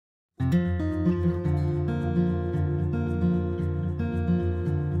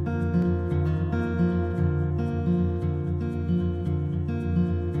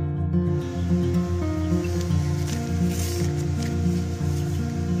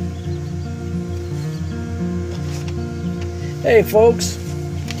Hey folks,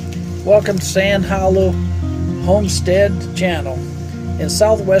 welcome to Sand Hollow Homestead channel in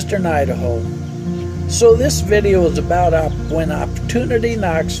southwestern Idaho. So this video is about when opportunity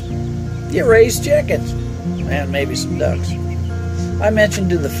knocks, you raise chickens and maybe some ducks. I mentioned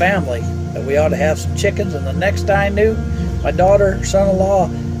to the family that we ought to have some chickens, and the next I knew, my daughter,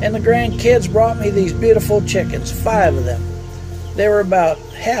 son-in-law, and the grandkids brought me these beautiful chickens, 5 of them. They were about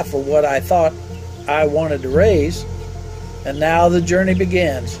half of what I thought I wanted to raise. And now the journey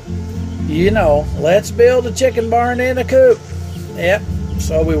begins. You know, let's build a chicken barn in a coop. Yep,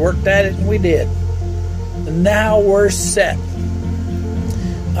 so we worked at it and we did. And now we're set.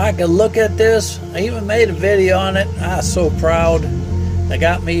 I could look at this. I even made a video on it. I was so proud. I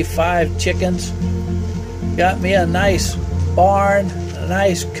got me 5 chickens. Got me a nice barn, a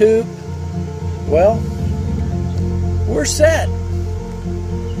nice coop. Well, we're set.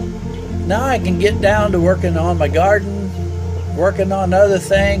 Now I can get down to working on my garden, working on other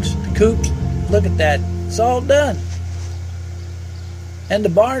things. The coops, look at that, it's all done. And the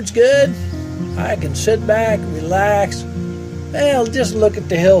barn's good. I can sit back, relax, well, just look at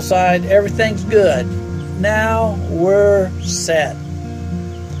the hillside. Everything's good. Now we're set.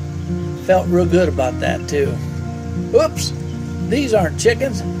 Felt real good about that too. Whoops, these aren't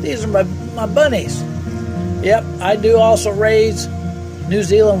chickens, these are my bunnies. Yep, I do also raise New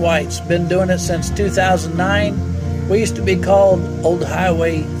Zealand whites. Been doing it since 2009. We used to be called Old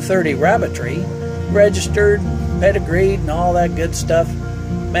Highway 30 Rabbitry, registered, pedigreed, and all that good stuff.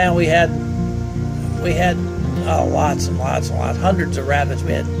 Man, we had lots and lots and lots, hundreds of rabbits.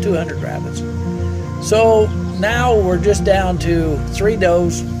 We had 200 rabbits. So now we're just down to 3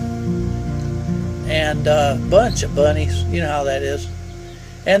 does and a bunch of bunnies. You know how that is.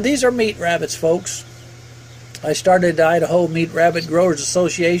 And these are meat rabbits, folks. I started the Idaho Meat Rabbit Growers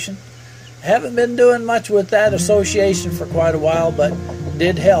Association. Haven't been doing much with that association for quite a while, but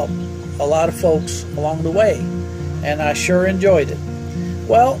did help a lot of folks along the way, and I sure enjoyed it.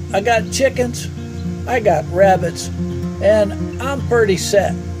 Well, I got chickens, I got rabbits, and I'm pretty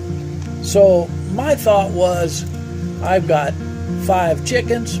set. So my thought was, I've got 5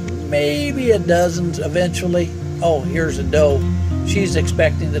 chickens, maybe a dozen eventually. Oh, here's a doe. She's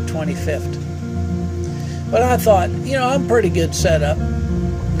expecting the 25th. But I thought, you know, I'm pretty good set up.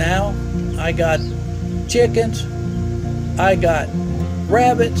 Now I got chickens, I got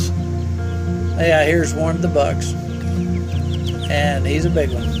rabbits. Yeah, here's one of the bucks, and he's a big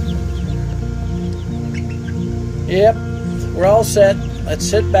one. Yep, we're all set. Let's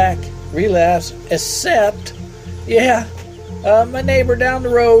sit back, relax, except, yeah, my neighbor down the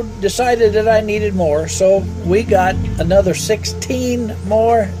road decided that I needed more, so we got another 16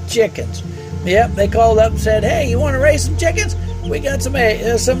 more chickens. Yep, they called up and said, hey, you want to raise some chickens? We got some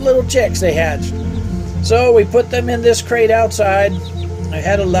little chicks they hatched. So we put them in this crate outside. I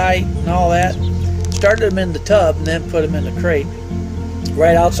had a light and all that. Started them in the tub and then put them in the crate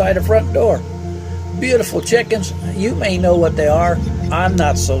right outside the front door. Beautiful chickens. You may know what they are. I'm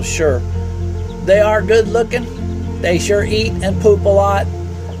not so sure. They are good looking. They sure eat and poop a lot.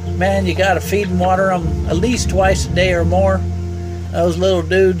 Man, you got to feed and water them at least twice a day or more. Those little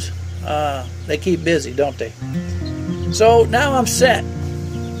dudes, they keep busy, don't they? So now I'm set.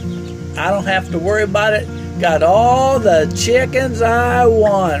 I don't have to worry about it. Got all the chickens I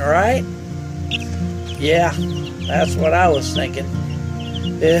want, right? Yeah, that's what I was thinking.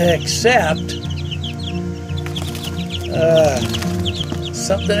 Except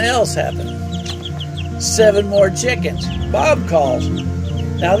something else happened. 7 more chickens. Bob calls.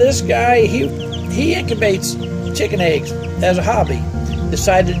 Now this guy, he incubates chicken eggs as a hobby.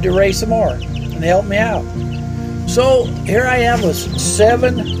 Decided to raise some more and help me out. So here I am with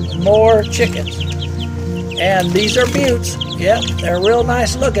 7 more chickens. And these are buttes. Yep, they're real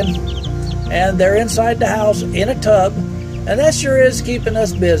nice looking. And they're inside the house in a tub. And that sure is keeping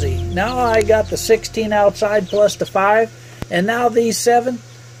us busy. Now I got the 16 outside plus the 5. And now these 7.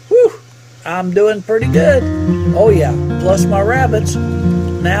 Whew, I'm doing pretty good. Oh yeah, plus my rabbits.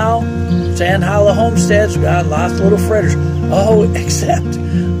 Now, Sand Hollow Homestead's got lots of little fritters. Oh, except,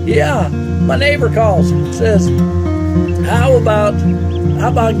 yeah, my neighbor calls, says, how about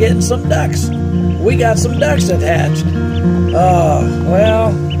getting some ducks? We got some ducks that hatched.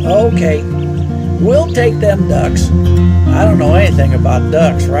 Well, okay. We'll take them ducks. I don't know anything about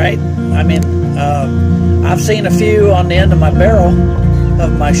ducks, right? I mean, I've seen a few on the end of my barrel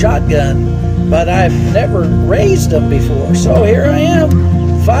of my shotgun, but I've never raised them before. So here I am,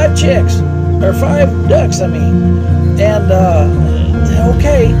 5 chicks, or 5 ducks, I mean. And,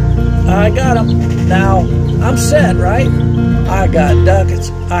 okay, I got them. Now, I'm set, right? I got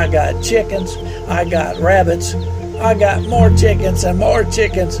ducks, I got chickens, I got rabbits, I got more chickens and more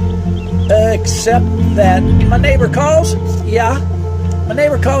chickens. Except that my neighbor calls. Yeah, my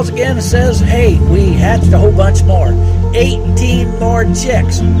neighbor calls again and says, hey, we hatched a whole bunch more. 18 more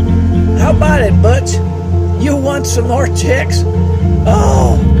chicks. How about it, Butch? You want some more chicks?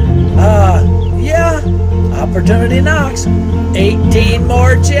 Oh, yeah. Opportunity knocks. 18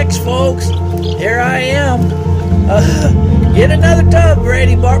 more chicks, folks. Here I am. Get another tub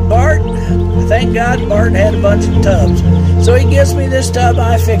ready, Bart. Thank God Bart had a bunch of tubs. So he gives me this tub,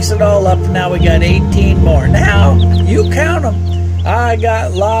 I fix it all up, and now we got 18 more. Now, you count them. I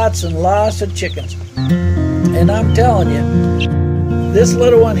got lots and lots of chickens. And I'm telling you, this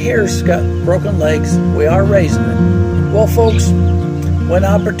little one here's got broken legs. We are raising her. Well, folks, when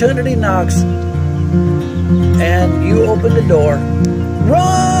opportunity knocks and you open the door,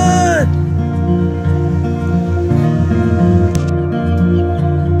 run!